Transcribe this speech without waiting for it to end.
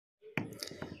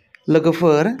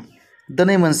लोगोफोर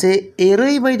दिनै मोनसे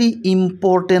ओरैबायदि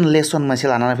इम्पर्टेन्ट लेसन मोनसे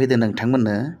लानानै फैदों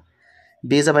नोंथांमोननो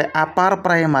बे जाबाय आपार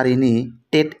प्राइमारिनि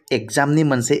टेट एग्जामनि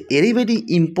मोनसे ओरैबायदि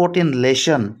इम्पर्टेन्ट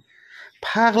लेसन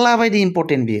फाग्ला बायदि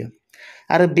इम्पर्टेन्ट बियो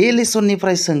आरो बे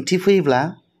लेसननिफ्राय सोंथि फैब्ला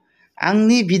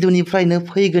आंनि भिडिअनिफ्रायनो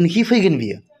फैगोन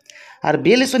बियो आरो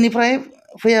बे लेसननिफ्राय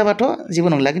फैयाबाथ' जेबो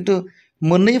नंला खिन्थु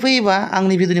मोननै फैयोबा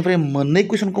आंनि भिडिअनिफ्राय मोननै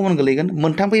कुइसन कमन गोलैगोन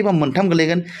मोनथाम फैयोबा मोनथाम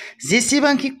गोलैगोन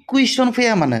जेसेबांखि कुइसन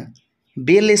फैया मानो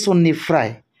बे लेसननिफ्राय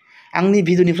आंनि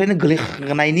भिडिअनिफ्रायनो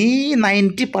गोलैखानायनि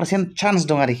 90% चान्स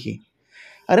दं आरोखि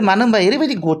आरो मानो होनबा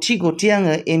ओरैबायदि गथि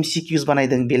आङो MCQs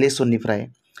बानायदों बे लेसननिफ्राय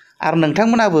आरो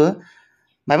नोंथांमोनाबो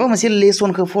माबा मोनसे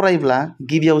लेसनखौ फरायब्ला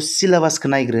गिबियाव सिलेबासखौ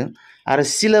नायग्रो आरो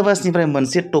सिलेबासनिफ्राय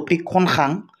मोनसे टपिक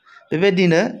खनखां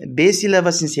बेबायदिनो बे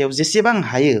सिलेबासनि सायाव जेसेबां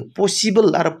हायो पसिबल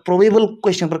आरो प्रबेबल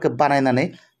कुइसनफोरखौ बानायनानै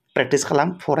प्रेक्टिस खालाम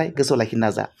फराय गोसोआव लाखिनो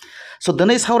नाजा स'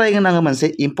 दिनै सावरायगोन आङो मोनसे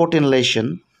इम्पर्टेन्ट लेसन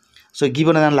स'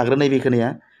 गिबियावनो आं लाग्रो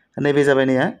नैबे जाबाय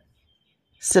नैया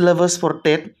सिलेबास फर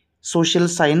टेट ससियेल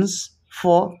साइन्स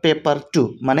फर पेपार 2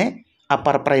 माने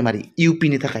आपार प्राइमारि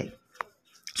UPनि थाखाय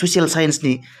ससियेल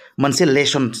साइन्सनि मोनसे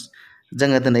लेसन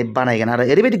जोङो दिनै बानायगोन आरो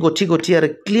ओरैबायदि गथि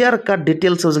आरो क्लियार काट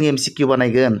डिटेल्सआव जों MCQ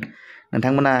बानायगोन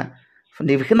नोंथांमोना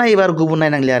बेखौ नायोबा आरो गुबुन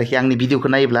नायनांलिया आरोखि आंनि भिडिअखौ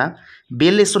नायोब्ला बे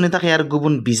लेसननि थाखाय आरो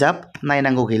गुबुन बिजाब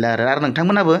नायनांगौ गैला आरो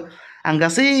नोंथांमोनाबो आं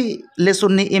गासै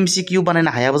लेसननि MCQ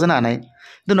बानायनो हायाबो जानो हानाय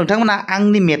खिन्थु नोंथांमोना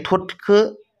आंनि मेथडखौ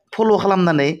फल'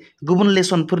 खालामनानै गुबुन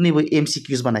लेसनफोरनिबो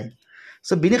MCQs बानाय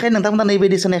स' बिनिखायनो नोंथांमोना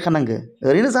नैबायदिसो नायखानांगो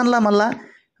ओरैनो जानला मानला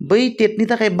बै टेटनि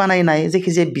थाखाय बानायनाय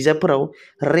जायखिजाया बिजाबफोराव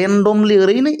रेन्डमलि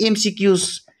ओरैनो MCQs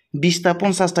 20टा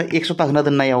 50टा 100टा होना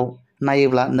दोननायाव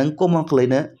नायोब्ला नों कमन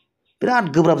खालायनो बिराद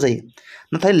गोब्राब जायो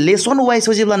नाथाय लेसन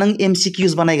वाइसआव जेब्ला नों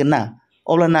MCQs बानायगोन ना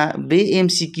अब्लाना बे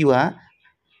MCQआ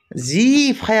जि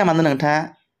फाया मानो नोंथाङा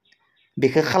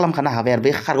बेखौ खालामखानो हाबाय आरो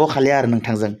बे खारग'खालिया आरो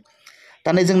नोंथांजों दा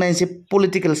नै जों नायनोसै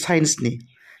पलिटिकेल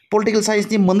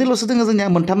साइन्सनि मोननैल'सो दोङो जोंनिया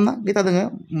मोनथाम ना गैता दोङो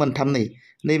मोनथाम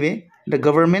नैबे द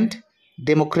गभर्नमेन्ट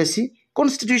डेम'क्रेसि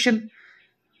कनस्टिटिउसन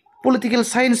पलिटिकेल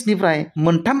साइन्सनिफ्राय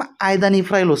मोनथाम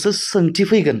आयदानिफ्रायल'सो सोंथि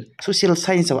फैगोन ससियेल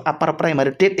साइन्सआव आपार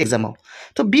प्राइमारि टेट एग्जामाव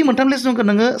थ' बे मोनथाम लेसनखौ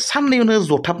नोङो साननैयावनो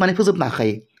जथाबनानै फोजोबनो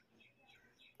हाखायो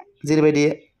जेरैबायदि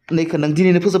नैखौ नों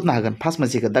दिनैनो फोजोबनो हागोन फार्स्ट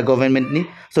मोनसेखौ दा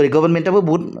गभर्नमेन्टआबो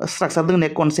बहुत स्ट्राक्चार दङ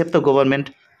concept of government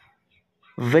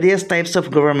भेरियास types of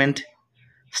government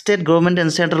state government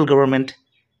and central government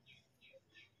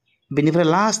बेनिफ्राय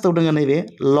लास्टआव दङ नैबे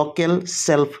लकेल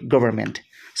सेल्फ गभर्नमेन्ट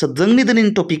स' जोंनि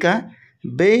दिनैनि टपिकआ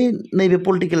बे नैबे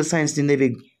पलिटिकेल साइन्सनि नैबे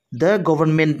द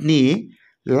गभर्नमेन्टनि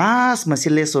लास्ट मोनसे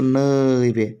लेसन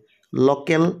नैबे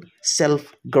लकेल सेल्फ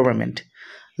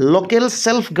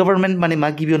गभर्नमेन्ट माने मा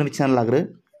गिबियावनो मिथिनानै लाग्रो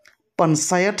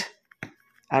पन्सायत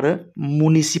आरो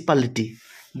मुनिसिपालिटि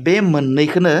बे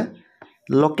मोननैखौनो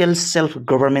लकेल सेल्फ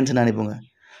गभर्नमेन्ट होननानै बुङो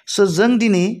स' जों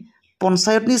दिनै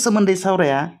पन्सायतनि सोमोन्दै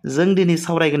सावराया जों दिनै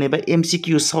सावरायगोन एबा MCQ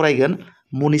सावरायगोन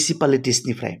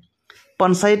मुनिसिपालिटिसनिफ्राय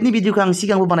पन्सायतनि भिडिअखौ आं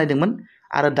सिगांबो बानायदोंमोन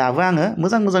आरो दाबो आङो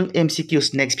मोजां MCQs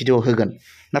नेक्स्ट भिडिअआव होगोन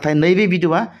नाथाय नैबे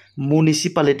भिडिअआ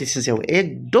मुनिसिपालिटिसनि सायाव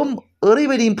एकदम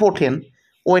ओरैबायदि इम्पर्टेन्ट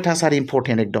अयथासार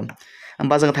इम्पर्टेन्ट एकदम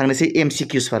होमबा जों थांनोसै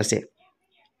MCQs फारसे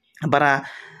बारा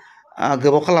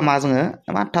गोबाव खालामा जोङो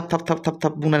मा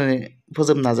थाब बुंनानै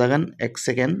फोजोबनो नाजागोन 1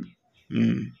 सेकेन्ड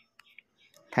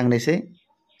थांनोसै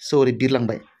सरि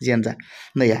बिरलांबाय जियानो जा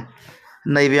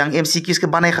नैबे आं MCQsखौ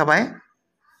बानायखाबाय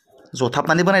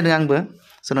जथाबनानै बानायदों आंबो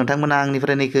स' नोंथांमोना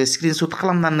आंनिफ्राय नैखौ स्क्रिनशट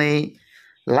खालामनानै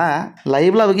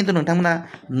लायोब्लाबो खिन्थु नोंथांमोना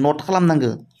नट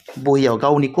खालामनांगौ बहियाव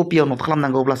गावनि कपियाव नट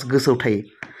खालामनांगौ अब्लासो गोसोआव थायो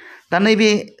दा नैबे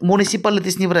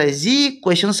मुनिसिपालिटिसनिफ्राय जि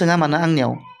कुइसन सोङा मानो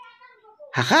आंनियाव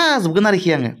हाखाजोबगोन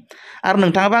आरोखि आङो आरो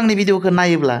नोंथाङाबो आंनि भिडिअखौ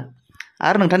नायोब्ला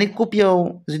आरो नोंथांनि कपियाव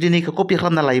जुदि नैखौ कपि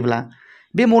खालामना लायोब्ला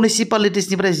बे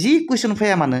मुनिसिपालिटिसनिफ्राय जि कुइसन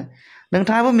फैया मानो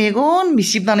नोंथाङाबो मेगन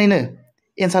मिसिबनानैनो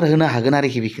एन्सार होनो हागोन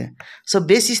आरोखि बेखौ स'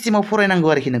 बे सिस्टेमाव फरायनांगौ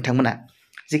आरोखि नोंथांमोना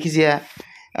जेखिजाया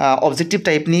अबजेक्टिभ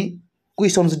टाइपनि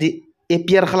कुइसन जुदि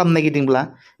एपियार खालामनो नागिरदोंब्ला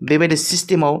बेबायदि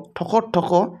सिस्टेमाव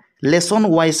थख' लेसन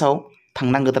वाइसआव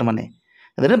थांनांगौ थारमाने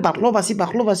ओरैनो बाख्ल'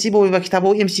 बासि बबेबा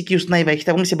खिथाबाव MCQs नायबाय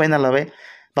खिथाब गांसे बायना लाबाय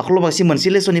बाख्ल' बासि मोनसे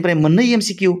लेसननिफ्राय मोननै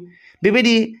MCQ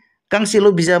बेबायदि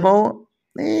गांसेल' बिजाबाव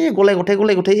गलाय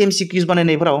गथाय MCQs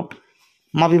बानायनायफोराव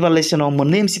माबेबा लेसनाव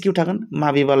मोननै MCQ थागोन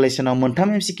माबेबा लेसनाव मोनथाम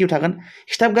MCQ थागोन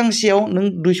खिथाब गांसेयाव नों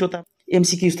 200टा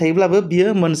MCQs थायोब्लाबो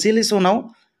बियो मोनसे लेसनाव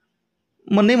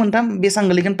मोननै मोनथाम बेसां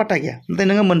गोलैगोन पात्ता गैया नाथाय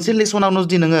नोङो मोनसे लेसनावनो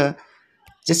जुदि नोङो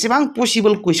जेसेबां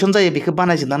पसिबल कुइसन जायो बेखौ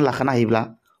बानायजोबनानै लाखानो हायोब्ला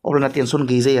अब्लाना टेनसन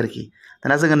गैयै जायो आरोखि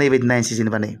दाना जोङो नैबायदि नायनोसै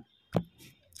जेनेबा नै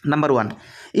Number 1,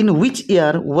 in which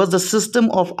year was the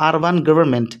system of urban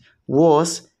government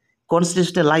was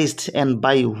constitutionalized and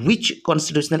by which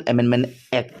constitutional amendment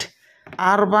act?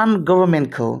 Urban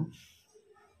गभर्नमेन्टखौ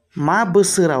मा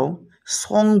बोसोराव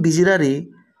संबिजिरारि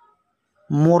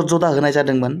मर्यादा होनाय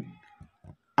जादोंमोन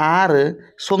आरो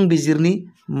संबिजिरनि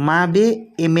माबे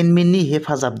एमेन्डमेन्टनि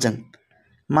हेफाजाबजों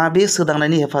माबे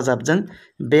सोदांनायनि हेफाजाबजों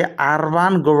बे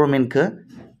आरबान गभर्नमेन्टखौ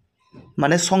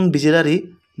माने संबिजिरारि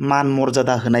मान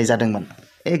मर्यादा होनाय जादोंमोन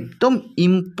एकदम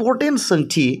इम्पर्टेन्ट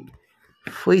सोंथि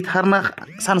फैथारना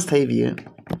चान्स थायो बियो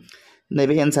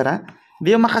नैबे एन्सारा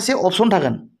बेयाव माखासे अपसन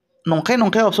थागोन नंखाय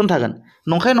नंखाय अपसन थागोन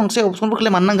नंखाय नंखाय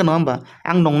अपसनफोरखौलाय मानो नांगोन नङा होमबा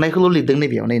आं नंनायखौल' लिरदों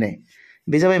नैबेयाव नै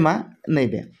बे जाबाय मा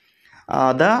नैबे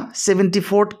दा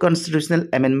 74th कन्स्टिटिउसनेल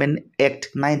एमेन्डमेन्ट एक्ट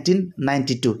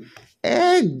 1992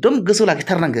 एकदम गोसोआव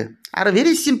लाखिथारनांगौ आरो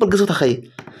भेरि सिम्पल गोसोआव थाखायो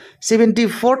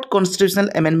 74th कन्स्टिटिउसनेल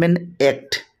एमेन्डमेन्ट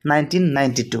एक्ट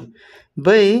 1992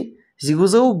 बै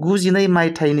 1992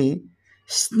 मायथाइनि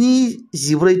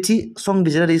 74थि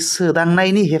संबिजिरारि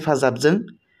सोदांनायनि हेफाजाबजों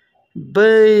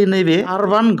बै नैबे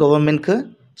आरबान गभर्नमेन्टखौ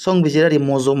संबिजिरारि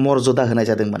मर्यादा होनाय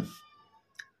जादोंमोन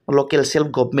लकेल सेल्फ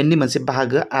गभर्नमेन्टनि मोनसे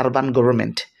बाहागो आरबान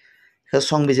गभर्नमेन्ट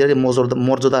संबिजिरारि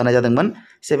मर्यादा होनाय जादोंमोन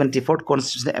 74th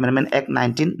कन्स्टिटिउसनेल एमेन्डमेन्ट एक्ट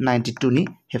 1992 नि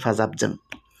हेफाजाबजों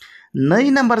 2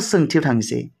 नम्बर सोंथियाव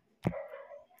थांसै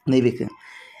नैबेखौ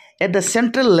At the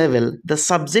central level, the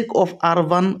subject of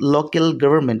urban local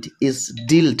government is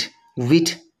dealt with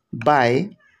by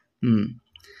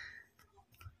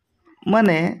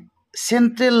माने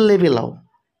सेन्ट्रेल लेभेलाव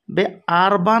बे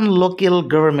आरबान लकेल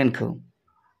गभर्नमेन्टखौ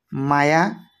माया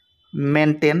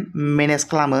मेनटेन मेनेज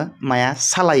खालामो माया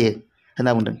सालायो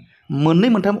होनना बुंदों मोननै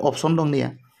मोनथाम अपसन दं नैया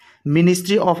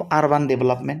ministry of urban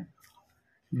development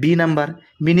B number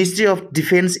ministry of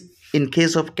defence in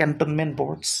case of कैन्टनमेन्ट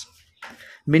boards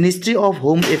ministry of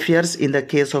होम affairs in the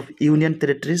case of union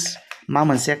टेरिटरिज मा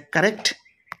मोनसे कारेक्ट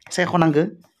सायख'नांगौ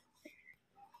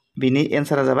बिनि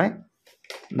एन्सारा जाबाय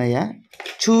नैया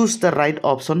चुज द राइट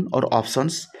ऑप्शन और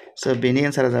ऑप्शंस स बेनि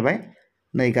एन्सारा जाबाय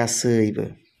नै गासैबो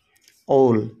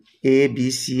all A B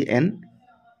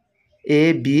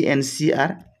and C R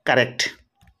correct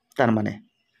तारमाने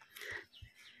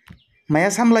माया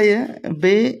सामलायो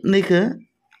बे नैखो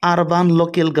आरबान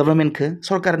लकेल गभर्नमेन्टखौ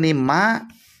सरकारनि मा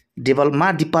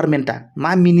डिपार्टमेन्टा मा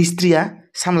मिनिस्ट्रिया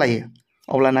सामलायो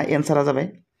अब्लाना एन्सारा जाबाय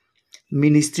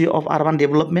मिनिस्ट्रि अफ आरबान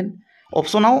डेभेलपमेन्ट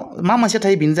अपसनाव मा मोनसे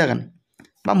थायो बेनो जागोन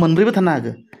बा मोनब्रैबो थानो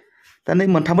हागौ दा नै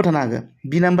मोनथामबो थानो हागौ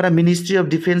बी नाम्बारा ministry of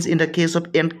defence in the case of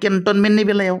केन्टनमेन्टनि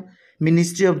बेलायाव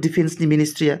मिनिस्ट्रि अफ डिफेन्सनि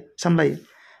मिनिस्ट्रिया सामलायो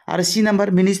आरो सी नाम्बार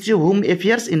मिनिस्ट्रि अफ होम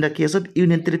affairs in the case of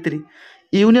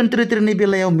union टेरिटरिनि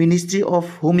बेलायाव मिनिस्ट्रि अफ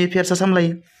होम एफेयार्सआ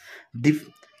सामलायो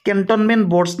केन्टनमेन्ट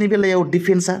बोर्ड्सनि बेलायाव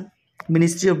डिफेन्सआ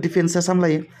मिनिस्ट्रि अफ डिफेन्सआ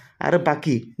सामलायो आरो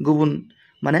बाकी गुबुन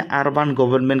माने आरबान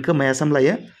गभर्नमेन्टखौ माया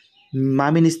सामलायो मा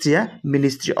मिनिस्ट्रिया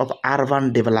ministry of urban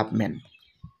development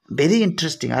very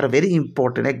interesting आरो भेरि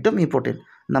इम्पर्टेन्ट एकदम important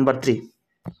number 3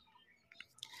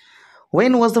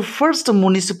 When was the first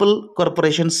municipal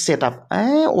corporation set up?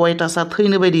 वाइटासा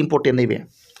थैनो बायदि इम्पर्टेन्ट नैबे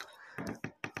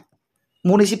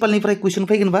मुनिसिपालनिफ्राय कुइसन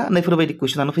फैगोनबा नैफोरबायदि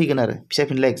कुइसनानो फैगोन आरो फिसा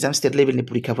फिनला exam state लेभेलनि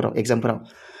परीक्षाफोराव एग्जामफोराव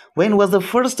When was the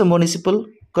first municipal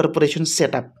corporation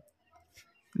set up?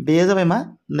 बेयो जाबाय मा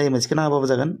नै मोनसेखौ नाङाबाबो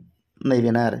जागोन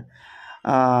नैबेना आरो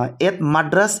एट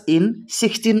माद्रास इन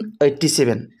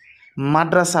 1687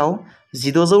 माद्रासाव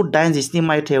 1687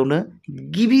 मायथाइयावनो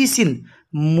गिबिसिन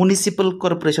मुनिसिपल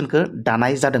कर्परेशनखौ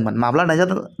दानाय जादोंमोन माब्ला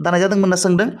दानाय जादोंमोन होनना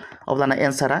सोंदों अब्लाना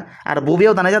एन्सारा आरो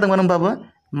बबेयाव दानाय जादोंमोन होनबाबो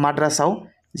माद्रासाव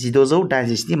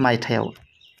 1687 मायथाइयाव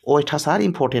अयथासार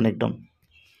इम्पर्टेन्ट एकदम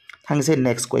थांसै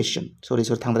नेक्स्ट क्वेश्चन सरि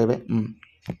थांद्रायबाय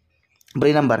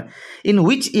 4 number in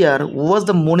which year was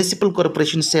the municipal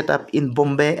corporation set up in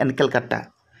Bombay and Calcutta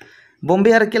Bombay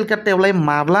आरो केलकाटायावलाय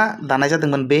माब्ला दानाय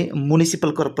जादोंमोन बे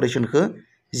मुनिसिपल कर्परेशनखौ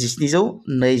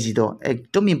 1726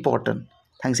 एकदम इम्पर्टेन्ट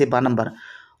थांसै 5 number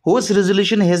whose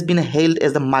resolution has been held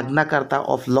age द माग्ना कार्टा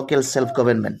अफ लकेल सेल्फ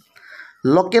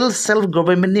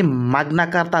गभर्नमेन्टनि माग्ना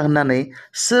कार्टा होननानै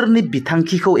सोरनि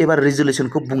बिथांखिखौ एबा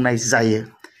रेजोल्यूशनखौ बुंनाय जायो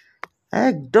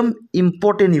एकदम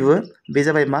इम्पर्टेन्ट इबो बे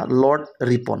जाबाय मा लर्ड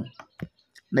रिपन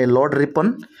नै लर्ड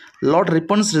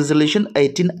रिपन्स रेजोल्यूशन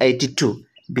 1882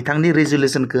 बिथांनि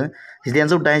रेजोल्यूशनखौ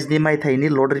 1882 मायथाइनि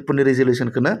लर्ड रिपननि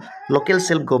रेजोल्यूशनखौनो लकेल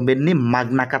सेल्फ गभर्नमेन्टनि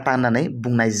माग्ना कार्टा होननानै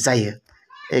बुंनाय जायो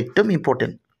एकदम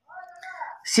इम्पर्टेन्ट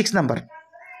 6 नाम्बार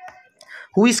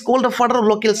हु इज कल्ड द father of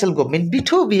local self government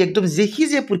बिथ' बे एकदम जेखि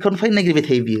जाया परीक्षायावनो फैनो नागिरबाय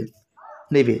थायो बियो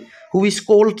नैबे हु इज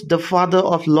कल्ड द father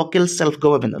of local self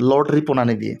government lord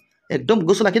रिपनानो बियो एकदम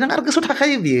गोसोआव लाखिनांगौ आरो गोसोआव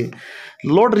थाखायो बियो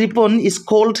लर्ड रिपन इज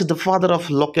कल्ड द father of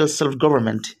local self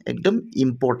government एकदम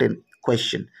important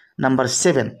question number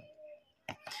 7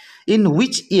 in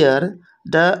which year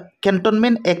the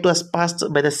cantonment act was passed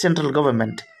by the central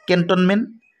government cantonment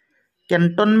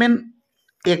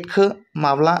एक्टखौ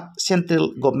माब्ला सेन्ट्रेल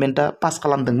गभर्नमेन्टआ पास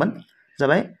खालामदोंमोन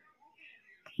जाबाय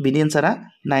बिनि एन्सारा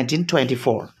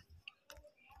 1924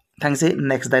 थांसै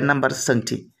नेक्स्ट 9 नाम्बार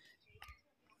सोंथि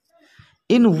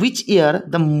In which year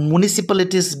the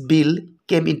municipalities bill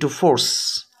came into force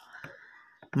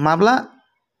माब्ला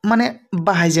माने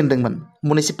बाहायजेनदोंमोन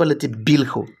municipality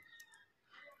बिलखौ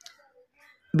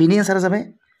बिनि एन्सारा जाबाय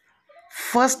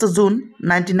 1st June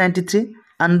 1993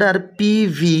 under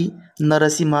P.V.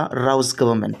 Narasimha Rao's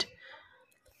government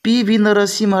P.V.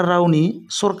 Narasimha Raoनि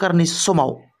सरकारनि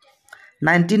समाव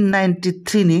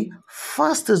 1993 नि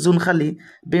 1st June खालि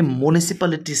बे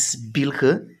municipalities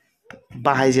बिलखौ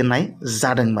बाहायजेननाय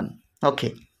जादोंमोन ओके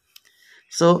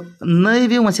सो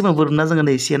नैबे मोनसे मोनबोदोंना जोङो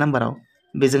नै 1 नाम्बाराव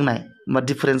बेजों नाय मा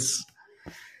डिफरेन्स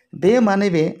बे माने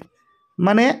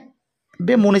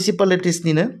बे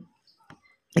municipalitiesनिनो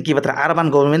एखे बाथ्रा आरबान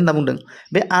गभर्नमेन्ट होनना बुंदों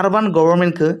बे आरबान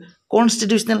गभर्नमेन्टखौ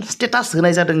कन्स्टिटिउशनेल स्टेटास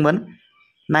होनाय जादोंमोन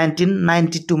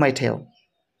 1992 मायथाइयाव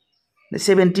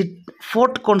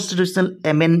 74th कन्स्टिटिउशनेल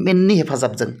एमेन्डमेन्टनि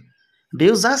हेफाजाबजों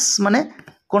बेयाव जास्ट माने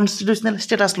कन्स्टिटिउशनेल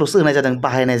स्टेटासल'सो होनाय जादों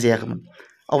बाहायनाय जायाखैमोन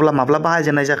अब्ला माब्ला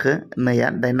बाहायजेननाय जाखो नैया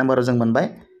 9 नाम्बाराव जों मोनबाय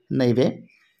नैबे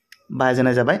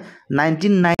बाहायजेननाय जाबाय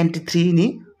 1993 नि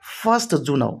 1st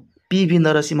जुनाव P.V.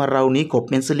 नरसिम्हा रावनि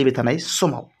गभर्नमेन्ट सोलिबाय थानाय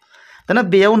समाव दाना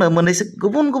बेयावनो मोननैसो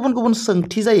गुबुन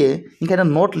सोंथि जायो ओंखायनो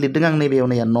नट लिरदों आं नैबेयाव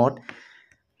नैया नट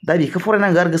दा बेखौ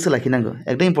फरायनांगौ आरो गोसो लाखिनांगौ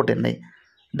एकदम इम्पर्टेन्ट नै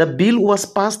The bill was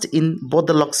passed in both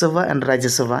the Lok Sabha and Rajya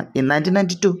Sabha in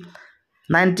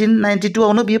 1992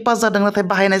 आवनो बियो पास जादों नाथाय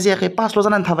बाहायनाय जायाखै पासल'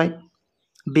 जानानै थाबाय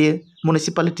बे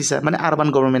municipalities माने अर्बान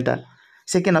गभर्नमेन्टआ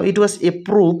सेकेन्डआव it was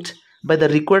approved by the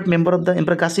required member of the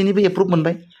ओमफ्राय गासैनिबो एप्रुभ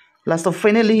मोनबाय लास्टआव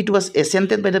finally it was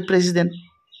assented by the president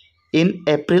in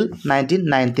April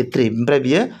 1993 ओमफ्राय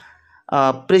बियो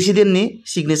प्रेसिडेन्टनि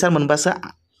सिगनेचार मोनबासो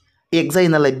एक जायो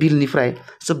नालाय बिलनिफ्राय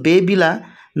सो बे बिला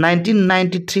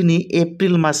 1993 नि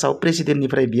एप्रिल मासाव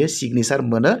प्रेसिडेन्टनिफ्राय बियो सिगनेचार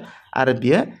मोनो आरो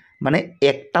बियो माने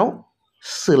एक्टआव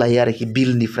सोलायो आरोखि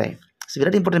बिलनिफ्राय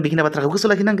बिराद इम्पर्टेन्ट बेखिनि बाथ्राखौ गोसो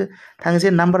लाखिनांगौ थांसै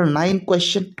नाम्बार 9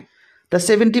 क्वेश्चन द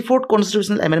 74th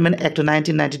कन्स्टिटिउशनेल amendment act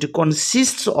 1992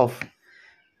 consists of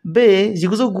बे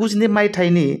 1992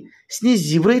 मायथाइनि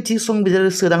 74थि संबिजिर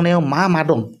सोदांनायाव मा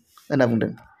दं होनना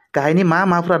बुंदों गाहायनि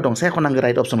माफोरा दं सायख'नांगौ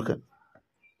right अप्शनखौ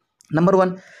Number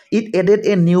 1, it added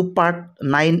a new part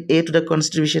 9A to the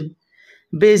constitution.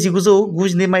 बे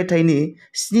 1992 मायथाइनि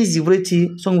 74थि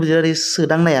संबिजिरारि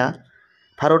सोदांनाया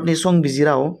भारतनि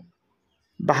संबिजिराव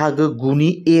बाहागो 9नि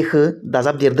A खौ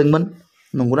दाजाबदेरदोंमोन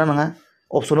नंगौना नङा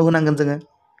अप्शनाव होनांगोन जोङो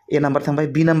A नाम्बार थांबाय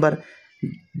B number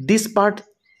This part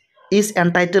is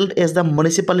entitled as the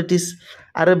municipalities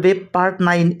आरो बे part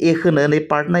 9A खोनो नै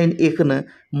part 9A खोनो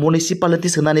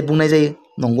municipalities होननानै बुंनाय जायो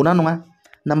नंगौना नङा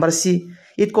Number C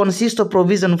It consists of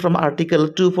provision from Article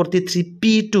 243P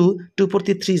to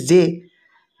 243J.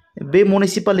 बे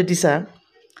municipalitiesआ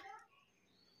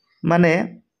माने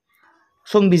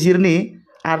संबिजिरनि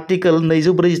आर्टिकल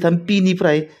 243P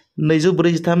निफ्राय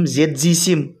 243ZG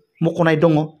सिम मख'नाय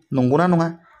दङ नंगौना नङा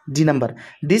D number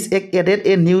This act added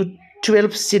a new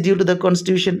 12th schedule to the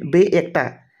constitution. बे एक्टआ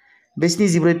बे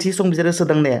 74थि संबिजिरारि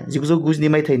सोदांनाया 1992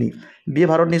 मायथाइनि बे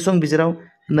भारतनि संबिजिराव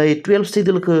नै 12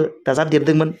 शेड्यूलखौ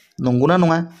दाजाबदेरदोंमोन नंगौना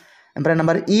नङा ओमफ्राय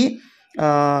number E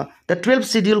the 12th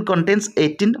schedule contains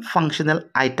 18 functional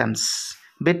items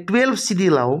बे 12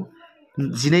 शेड्यूलाव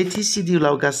 12थि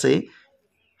शेड्यूलाव गासै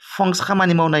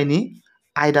खामानि मावनायनि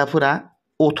आयदाफोरा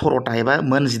 18टा एबा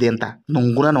मोन 18टा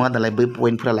नंगौना नङा दालाय बै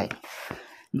पइन्टफोरालाय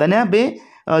दानिया बे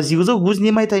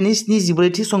 1992 मायथाइनि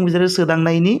 74थि संबिजिरारि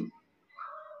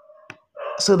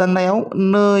सोदांनायाव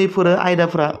नैफोर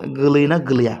आयदाफोरा गोलैयोना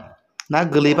गोलैया ना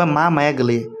गोलैबा माया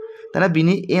गोलैयो दाना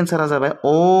बिनि एन्सारा जाबाय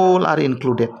all are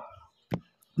included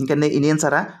ओंखायनो इनि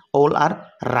एन्सारा all are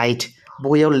right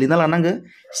बहियाव लिरना लानांगौ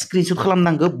स्क्रिनशट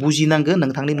खालामनांगौ बुजिनांगौ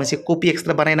नोंथांनि मोनसे कपि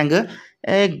एक्सट्रा बानायनांगौ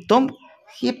एकदम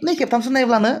खेबनै खेबथामसो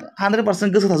नायब्लानो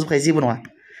 100% गोसो थाजोबखायो जेबो नङा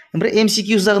ओमफ्राय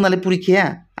MCQs जागोन नालाय परिखाया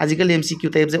आजिखालि MCQ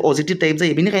टाइप जायो अबजेक्टिभ टाइप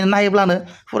जायो बेनिखायनो नायोब्लानो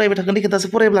फरायबाय थागोन खोथासो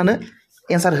फरायब्लानो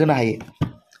एन्सार होनो हायो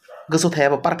गोसोआव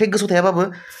थायाबा पारफेक्ट गोसोआव थायाबाबो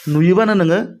नुयोबानो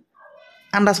नोङो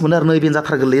आन्दाज मोनो आरो नैबे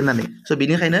जाथारगोनलै होननानै स'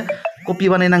 बेनिखायनो कपि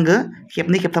बानायनांगौ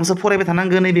खेबनै खेबथामसो फरायबाय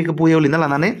थानांगौ नैबेखौ बहियाव लिरना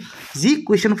लानानै जि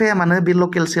कुइसन फैया मानो बे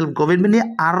लकेल सेल्फ गभर्नमेन्टनि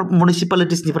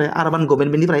मुनिसिपालिटिसनिफ्राय आरबान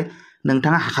गभर्नमेन्टनिफ्राय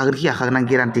नोंथाङा हाखागोन आं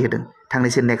गेरान्टि होदों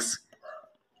थांनोसै next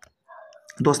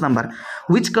 10 number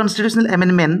which constitutional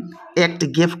amendment act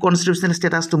gave constitutional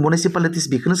status to municipalities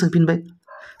बेखौनो सोंफिनबाय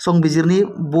संबिजिरनि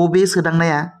बबे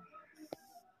सोदांनाया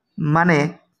माने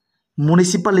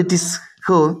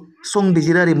municipalitiesखौ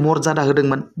संबिजिरारि मर्यादा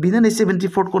होदोंमोन बेनो नै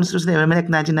 74th Constitutional Amendment Act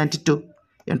 1992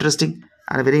 interesting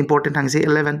आरो भेरि इम्पर्टेन्ट थांसै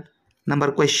 11 number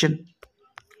question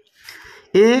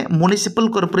A municipal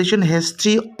corporation has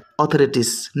 3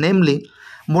 authorities, namely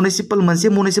मोनसे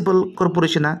municipal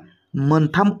corporation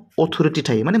मोनथाम authority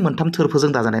थायो माने मोनथाम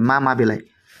थोरफोजों दाजानाय मा बेलाय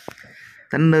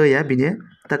दा नैया बिनो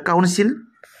the council,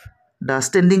 the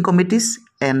standing committees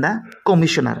and the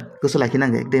commissioner गोसो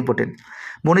लाखिनांगौ एकदम इम्पोर्टेन्ट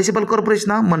municipal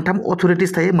corporation मोनथाम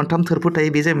authorities थायो मोनथाम थोरफो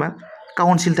थायो बे जाय मा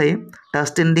council थायो the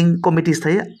standing committees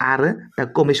थायो आरो the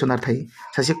commissioner थायो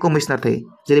सासे commissioner थायो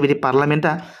जेरैबायदि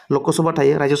पार्लियामेन्टआ लकसभा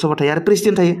थायो राज्यसभा थायो आरो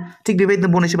प्रेसिडेन्ट थायो थिग बेबायदिनो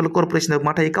municipal corporation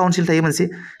मा थायो council थायो मोनसे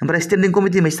ओमफ्राय standing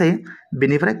committee मोनसे थायो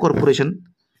बेनिफ्राय corporation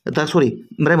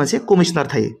ओमफ्राय मोनसे commissioner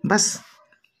थायो बास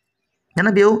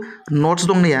दाना बेयाव notes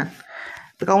दंनिया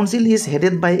The council is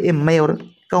headed by a mayor.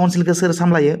 Council को सोर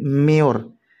सामलायो मेयर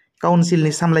काउन्सिल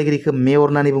नि सामलायगिरिखौ मेयर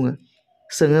होननानै बुङो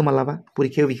सोङो मालाबा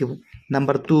परीक्षायाव बेखौबो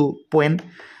number 2 point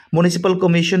municipal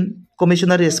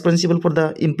commissioner responsible for the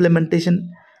implementation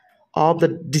of the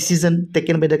decision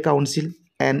taken by the council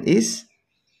and its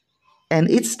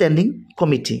standing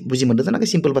committee बुझि मोनदों जाना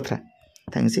सिम्पल बाथ्रा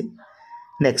थांसै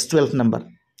next 12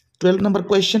 number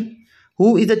question Who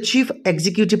is the chief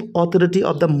executive authority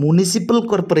of the municipal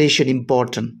corporation?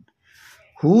 Important.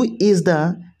 Who is the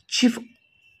chief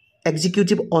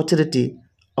executive authority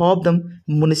of the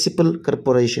municipal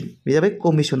corporation? We have a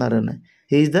commissioner.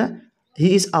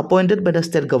 He is appointed by the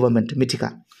state government. Mitika.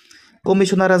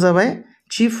 Commissioner is the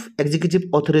chief executive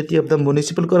authority of the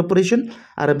municipal corporation.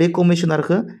 Or be commissioner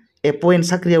ko appoint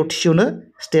sakriya utishona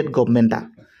state government.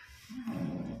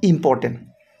 Important.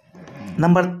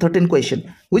 Number 13 question.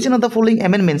 Which one of the following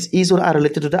amendments is or are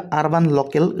related to the urban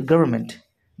local government?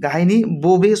 गाहायनि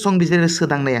बबे संबिजिर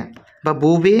सोदांनाया बा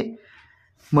बबे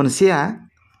मोनसेया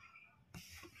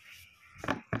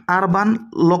urban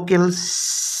लकेल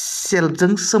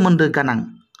सेल्फजों सोमोन्दो गोनां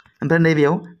ओमफ्राय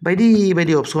नैबेयाव बायदि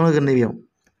बायदि अपसन होगोन नैबेयाव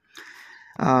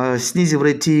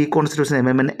 74थि constitution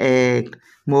amendment act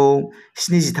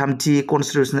 73थि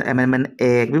constitution amendment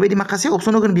act बेबायदि माखासे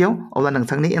अपसन होगोन बेयाव अब्ला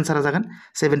नोंथांनि एन्सारा जागोन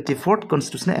 74th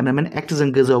कन्स्टिटिउसन एमेन्डमेन्ट एक्ट जों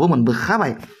गोजौआवबो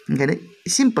मोनबोखाबाय ओंखायनो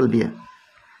सिम्पल बियो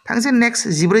थांसै नेक्स्ट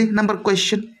 14 नम्बर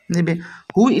क्वेश्चन नैबे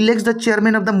हु इलेक्ट्स द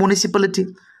चेयारमेन अफ द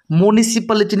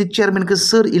मुनिसिपालिटिनि चेयारमेनखौ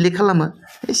सोर इलेक्ट खालामो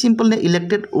सिम्पल ने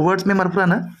इलेक्टेड वार्ड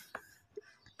मेम्बारफ्रानो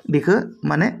बेखौ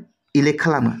माने इलेक्ट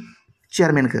खालामो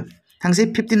चेयारमेनखौ थांसै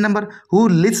 15 नम्बर हु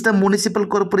लिड्स द मुनिसिपल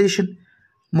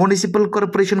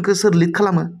कर्परेशनखौ सोर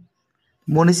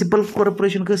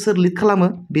लिड खालामो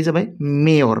बे जाबाय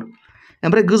मेयर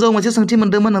ओमफ्राय गोजौआव मोनसे सोंथि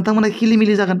मोन्दोंमोन नोंथांमोना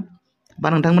खिलिमिलि जागोन बा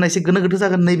नोंथांमोना एसे गोनो गोथो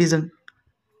जागोन नैबेजों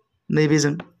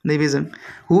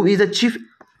हु इज द चिफ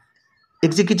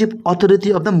एक्जिक्युटिभ अथरिटि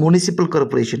अफ द municipal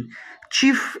corporation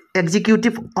chief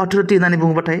executive authority होननानै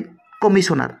बुङोबाथाय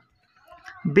कमिशनार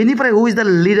बेनिफ्राय हु इज द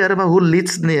लिडार बा हु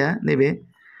लिड्स नैबे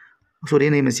सरि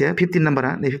नै मोनसेया 15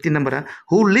 नम्बरा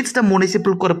हु लिड्स द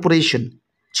municipal corporation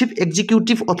chief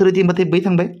executive authority होनबाथाय बै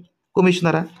थांबाय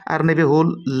कमिशनारा आरो नैबे हु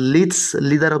लिड्स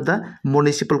लिडार अफ द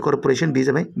मुनिसिपल कर्परेशन बे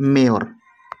जाबाय मेयर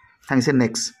थांसै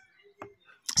next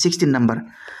 16 number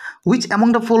Which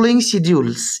among the following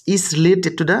schedules is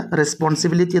related to the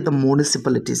responsibility of the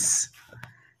municipalities?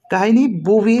 गाहायनि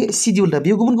बबे शिड्यूल दा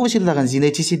बेयाव गुबुन गुबुन शिड्यूल थागोन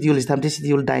 12थि शिड्यूल 13थि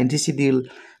शिड्यूल 8थि शिड्यूल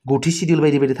 9थि शिड्यूल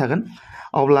बायदि बायदि थागोन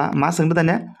अब्ला मा सोंदों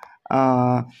दानिया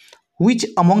which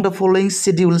among the following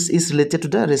schedules is related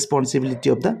to the responsibility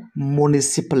of the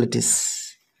municipalities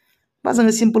बा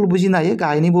जोङो सिम्पल बुजिनो हायो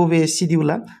गाहायनि बबे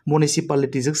शिड्यूला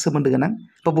मुनिसिपालिटिजों सोमोन्दो गोनां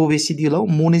बा बबे शिड्यूलाव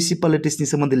मुनिसिपालिटिसनि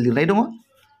सोमोन्दै लिरनाय दङ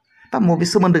बा मबे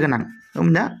सोमोन्दो गोनां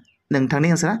होमब्ला नोंथांनि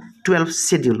आन्सारा 12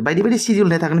 शिड्यूल बायदि बायदि शिड्यूल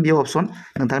होननाय थागोन बेयाव अपसन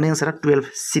नोंथांनि आन्सारा 12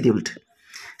 scheduled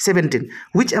 17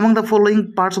 which among the following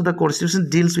parts of the constitution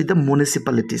deals with the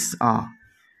municipalities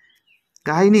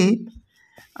गाहायनि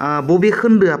बबे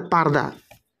खोन्दोआ पार्टआ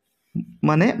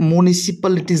माने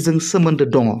मुनिसिपालिटिजों सोमोन्दो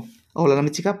दङ अब्ला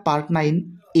मिथिखा पार्ट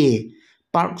 9A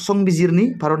पार्ट संबिजिरनि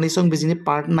भारतनि संबिजिरनि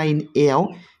पार्ट 9A आव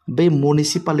बे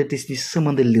मुनिसिपालिटिसनि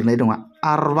सोमोन्दै लिरनाय दङ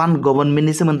अर्बान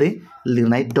गभर्नमेन्टनि सोमोन्दै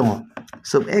लिरनाय दङ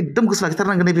सो एकदम गोसो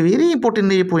लाखिथारनांगोन नैबे भेरि इम्पर्टेन्ट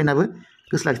नैबे पइन्टआबो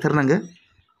गोसो लाखिथारनांगो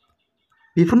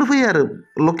बेफोरनो फैयो आरो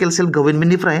लकेल सेल्फ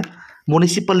गभर्नमेन्टनिफ्राय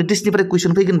मुनिसिपालिटिसनिफ्राय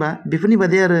कुइसन फैगोनबा बेफोरनि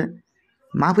बादै आरो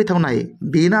मा फैथावनो हायो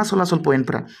बेनो आसल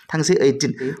पइन्टफोरा थांसै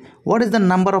 18 व्हाट इज द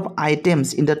number of items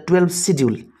in the 12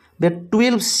 schedule बे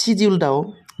 12 शिड्यूलआव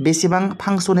बेसेबां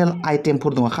फांसनेल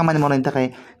आइटेमफोर दङ खामानि मावनायनि थाखाय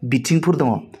बिथिंफोर दङ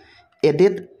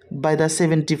added by the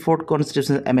 74th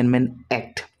Constitutional Amendment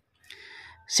Act.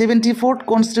 74th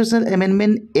Constitutional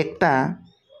Amendment Act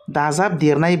दाजाब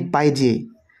देरनाय बायदियै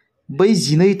बै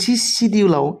 12थि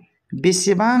शिड्यूलाव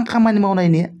बेसेबां खामानि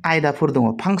मावनायनि आयदाफोर दङ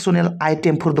फांसनेल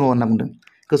आइटेमफोर दङ होनना बुंदों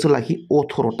गोसो लाखि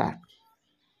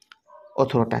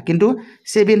 18टा किन्तु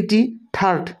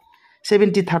 73rd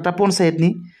पन्सायतनि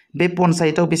बे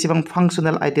पन्सायतआव बेसेबां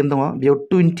फांसनेल आइटेम दङ बेयाव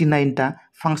 29 टा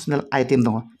फांसनेल आइटेम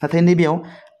दङ नाथाय नैबेयाव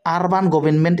आरबान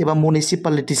गभर्नमेन्ट एबा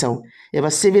मुनिसिपालिटिसआव एबा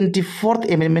 74th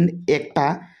एमेन्डमेन्ट एक्टआ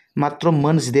मात्र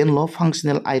मोन 19ल'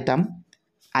 फांसनेल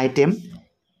आइटेम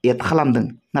एड खालामदों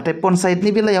नाथाय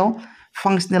पन्सायतनि बेलायाव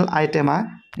फांसनेल आइटेमा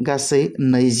गासै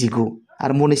 29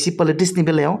 आरो मुनिसिपालिटिसनि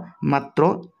बेलायाव मात्र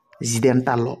 18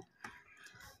 टाल'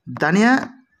 दानिया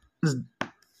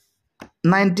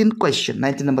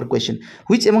 19 number question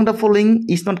which among the following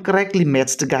is not correctly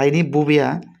matched गाहायनि बबेया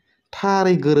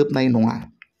थारै गोरोबनाय नङा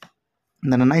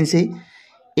होननानै नायनोसै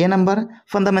ए नाम्बार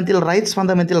फान्डामेन्टेल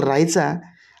राइट्सआ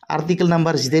आर्टिकेल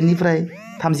नाम्बार 18 निफ्राय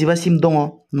 35 सिम दङ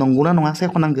नंगौना नङा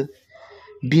सायख'नांगौ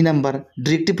बि number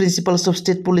directive principles of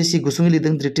state policy गुसुङै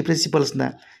लिरदों डिरेक्टिभ प्रिन्सिपल्सना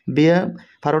बेयो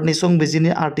भारतनि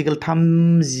संबिजिरनि आर्टिकेल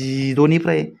 36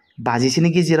 निफ्राय 50 नि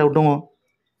गेजेराव दङ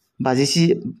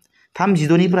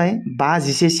 32 निफ्राय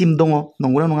 51 सिम दङ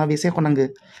नंगौना नङा बे सायख'नांगौ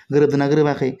गोरोबदोंना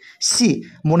गोरोबाखै सि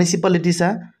मुनिसिपालिटिसआ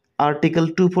आर्टिकेल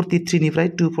 243 निफ्राय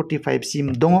 245 सिम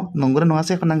दङ नंगौना नङा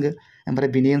सायख'नांगौ ओमफ्राय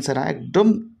बिनि एन्सारा एकदम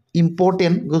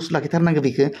इम्पर्टेन्ट गोसो लाखिथारनांगौ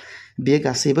बेखौ बे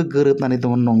गासैबो गोरोबनानै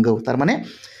दङ नंगौ थारमाने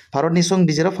भारतनि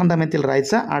संबिजिराव फान्डामेन्टेल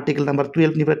राइट्सआ आर्टिकेल नाम्बार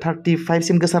 12 निफ्राय 35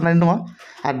 सिम गोसारनानै दङ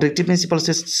आरो डिरेक्टिभ प्रिन्सिपल्स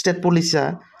स्टेट पलिसिआ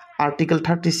आर्टिकेल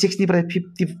 36 निफ्राय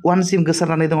 51 सिम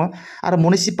गोसारनानै दङ आरो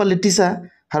मुनिसिपालिटिसआ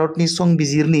भारतनि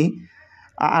संबिजिरनि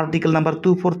आर्टिकेल नाम्बार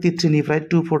 243 निफ्राय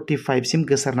 245 सिम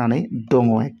गोसारनानै दङ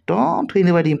एकदम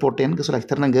थैनो बायदि इम्पर्टेन्ट गोसो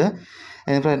लाखिथारनांगौ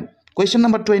बेनिफ्राय question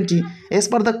number 20 as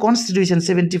per the constitution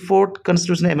 74th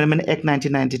constitutional amendment act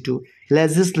 1992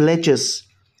 legislatures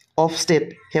of state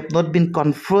have not been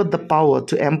conferred the power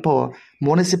to empower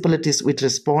municipalities with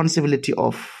responsibility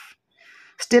of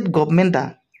state government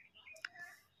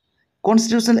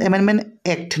constitutional amendment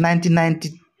act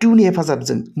 1992 नि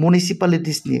हेफाजाबजों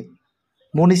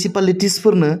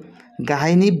municipalitiesफोरनो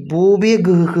गाहायनि बबे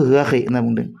गोहोखौ होआखै होनना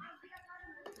बुंदों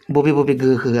बबे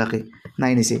गोहोखौ होआखै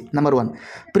नायनोसै number 1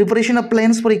 preparation of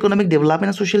planes four economic development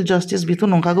and social justice बेथ'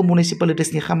 नंखागौ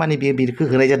मुनिसिपालिटिसनि खामानि बेखौ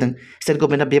होनाय जादों स्टेट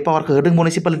गभर्नमेन्टआ बे पावारखौ होदों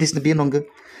मुनिसिपालिटिसनो बे नंगौ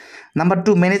number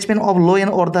 2 management of law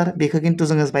and order बेखौ खिन्थु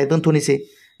जोङो बाय दोनथ'नोसै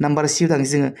नम्बर 3 थांसै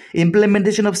जोङो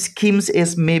इमप्लिमेन्टेशन of schemes as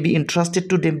may be इन्ट्रास्टेड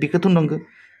two dam बेखौथ' नंगौ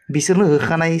बिसोरनो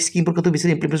होखानाय स्किमफोरखौथ' बिसोर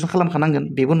इमप्लिमेन्टेशन खालामखानांगोन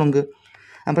बेबो नंगौ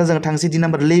ओमफ्राय जोङो थांसै दि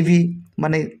नम्बर लेभि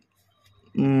माने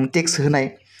टेक्स होनाय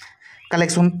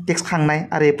कलेक्शन टेक्स खांनाय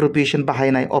आरो एप्रोप्रिएशन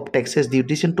बाहायनाय अफ टेक्सेस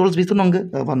डिउटिस एन्ड टल्स बेथ'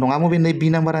 नंगौ नङा मबे नै बि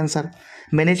number answer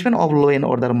management of law and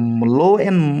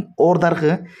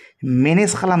अर्डारखौ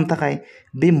मेनेज खालामनो थाखाय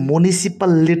बे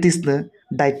मुनिसिपालिटिसनो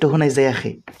दायित्व होनाय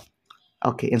जायाखै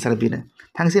अके एन्सार बेनो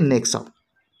थांसै नेक्स्टआव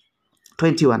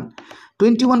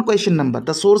 21 question number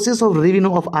the sources of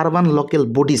revenue of urban local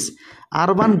bodies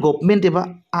urban government एबा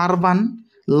urban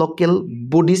local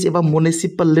bodies एबा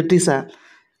municipalitiesआ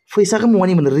फैसाखौ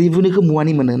मुवानि मोनो रेभिनिउखौ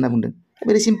मुवानि मोनो होनना बुंदों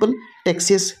भेरि सिम्पल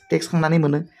टेक्स खांनानै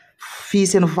मोनो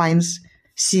फिस and fines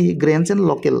C ग्रेन्ट्स and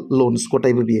local launch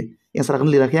गथायबो बियो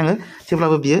एन्सारखौनो लिराखै आङो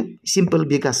थेवब्लाबो बियो सिम्पल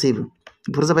बियो गासैबो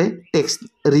बेफोर जाबाय टेक्स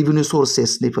रेभिनिउ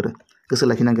सोर्सेस बेफोरो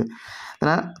गोसो लाखिनांगौ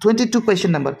दाना 22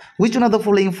 question number which one of the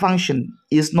following function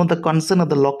is not the concern of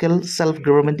the local self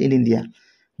government in India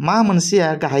मा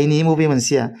मोनसेया गाहायनि बबे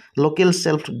मोनसेया लकेल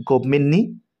सेल्फ गभर्नमेन्टनि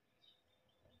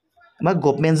मा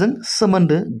गभर्नमेन्टजों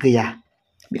सोमोन्दो गैया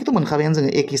बेखौथ' मोनखाबायानो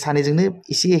जोङो एखे सानैजोंनो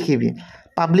एसे एखे बे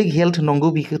पाब्लिक हेल्थ नंगौ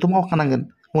बेखौथ' मावखानांगोन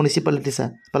मुनिसिपालिटिसआ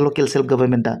बा लकेल सेल्फ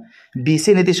गभर्नमेन्टआ बि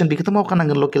सेनिटेसन बेखौथ'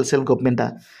 मावखानांगोन लकेल सेल्फ गभर्नमेन्टआ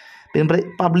बेनिफ्राय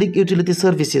पाब्लिक इउटिलिटि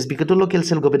सार्भिसेस बेखौथ' लकेल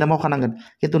सेल्फ गभर्नमेन्टआ मावखानांगोन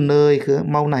खिन्थु नैखौ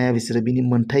मावनो हाया बिसोरो बिनि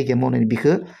मोन्थाय गैया मावनायनि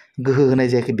बेखौ गोहो होनाय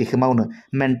जायाखै बेखौ मावनो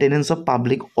मेन्टेनेन्स अफ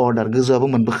पाब्लिक अर्डार गोजौआबो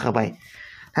मोनबोखाबाय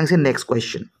थांसै next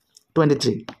question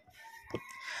 23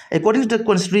 According to the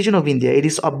Constitution of India, it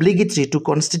is obligatory to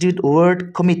constitute ward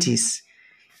committees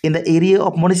in the area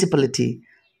of municipality.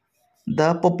 The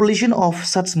population of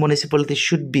such municipality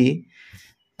should be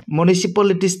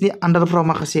municipalities ni underफ्राव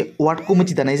माखासे ward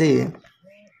committee दानाय जायो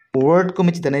ward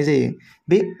committee दानाय जायो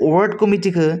बे ward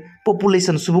committeeखौ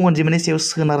population सुबुं अनजिमानि सायाव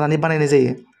सोनारनानै बानायनाय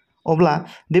जायो अब्ला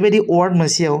बेबायदि ward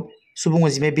मोनसेयाव सुबुं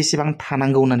अनजिमाया बेसेबां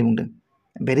थानांगौ होननानै बुंदों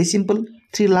भेरि सिम्पल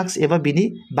 3 लाख एबा बिनि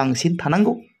बांसिन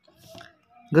थानांगौ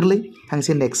गोरलै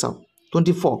थांसै नेक्स्टआव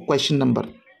 24 question number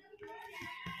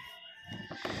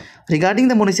regarding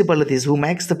the municipalities who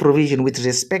makes the provision with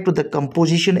respect to the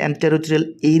composition and territorial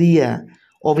area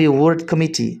of a ward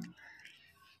committee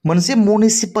मोनसे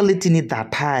municipality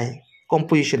दाथाय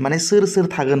composition माने सोर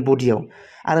थागोन बडियाव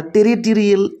आरो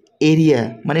territorial area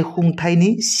माने खुंथायनि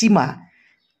सीमा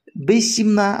बै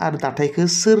सीमा आरो दाथायखौ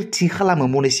सोर थि खालामो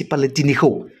municipalityनिखौ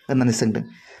होननानै सोंदों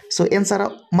सो एन्सारा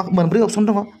मोनब्रै अपसन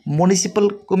दङ म्युनिसिपल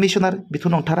कमिशनार बेथ'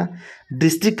 नंथारा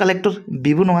डिस्ट्रिक्ट कालेक्टर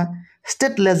बेबो नङा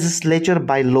स्टेट लेजिस्लेचर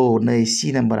बाय ल नै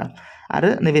सी नाम्बारा आरो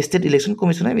नैबे स्टेट इलेक्शन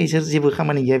कमिशना बिसोर जेबो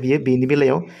खामानि गैया बियो बेनि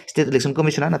बेलायाव स्टेट इलेक्शन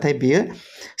कमिशना नाथाय बियो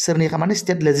सोरनि खामानि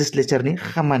स्टेट लेजिस्लेचरनि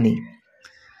खामानि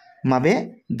माबे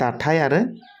दाथाय आरो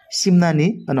सिमनानि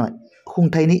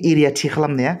खुंथायनि एरिया थि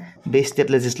खालामनाया बे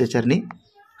स्टेट लेजिस्लेचरनि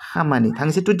खामानि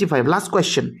थांसै 25 last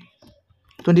question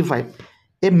 25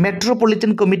 A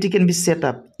metropolitan committee can be set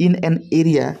up in an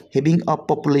area having a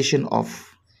population of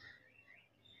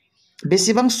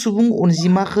बेसेबां सुबुं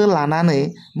अनजिमाखौ लानानै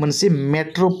मोनसे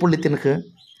मेट्रपलिटनखौ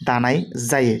दानाय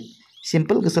जायो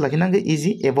सिम्पल गोसो लाखिनांगौ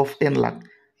इजि एबभ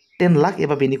 10 लाख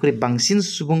एबा बेनिख्रुइ बांसिन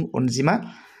सुबुं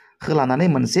अनजिमाखौ लानानै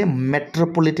मोनसे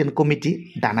मेट्रपलिटन कमिटि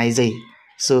दानाय जायो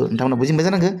स' नोंथांमोना बुजि मोनबाय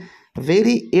जानांगौ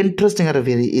भेरि इन्टारेस्टिं आरो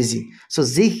भेरि इजि स'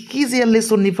 जेखि जाया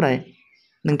लेसननिफ्राय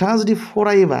नोंथाङा जुदि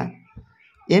फरायोबा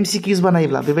MCQs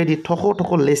बानायोब्ला बेबायदि थख'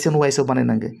 थख' लेसन वाइसआव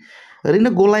बानायनांगौ ओरैनो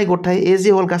गलाय गथाय एज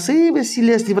ए हल गासैबो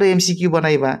सिलेबासनिफ्राय MCQ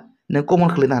बानायोबा नों कमन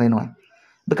खालामनो हानाय नङा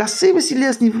बे गासैबो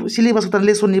सिलेबासनि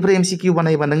लेसननिफ्राय MCQ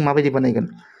बानायोबा नों माबायदि बानायगोन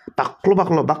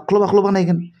बाख्ल'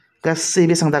 बानायगोन गासै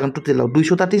बेसेबां जागोन टटेलाव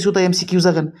 200टा 300टा MCQ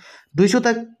जागोन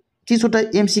 200टा 300टा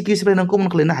MCQsनिफ्राय नों कमन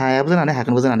खालामनो हायाबो जानानै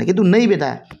हागोनबो जानानै खिन्थु नैबे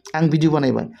दा आं भिडिअ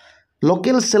बानायबाय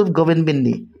लकेल सेल्फ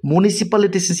गभर्नमेन्टनि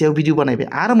मुनिसिपालिटिसनि सायाव भिडिअ बानायबाय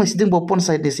आरो मोनसे दंबावो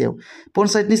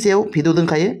पन्सायतनि सायाव भिडिअ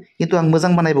दंखायो खिन्थु आं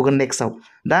मोजां बानायबावगोन नेक्स्टआव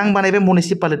दा आं बानायबाय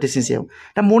मुनिसिपालिटिसनि सायाव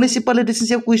दा मुनिसिपालिटिसनि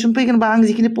सायाव कुइसन फैगोनबा आं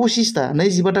जिखिनि 25टा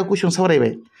 25टा कुइसन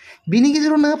सावरायबाय बिनि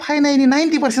गेजेरावनो फायनायनि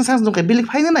 90% चान्स दंखायो बेलेग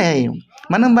फायनो हाया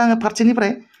मानो होनबा आङो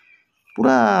फारसेनिफ्राय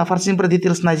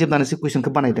डिटेल्स नायजोबनानैसो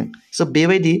कुइसनखौ बानायदों स'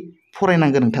 बेबायदि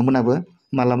फरायनांगोन नोंथांमोनाबो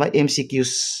मालाबा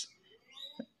MCQs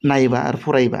नायोबा आरो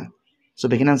फरायोबा स'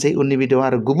 बेखिनियानोसै उननि भिडिअ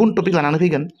आरो गुबुन टपिक लानानै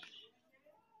फैगोन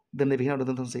दोननाय बेखिनियावनो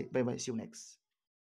दोनथ'नोसै बाय बाय सि इउ नेक्स्ट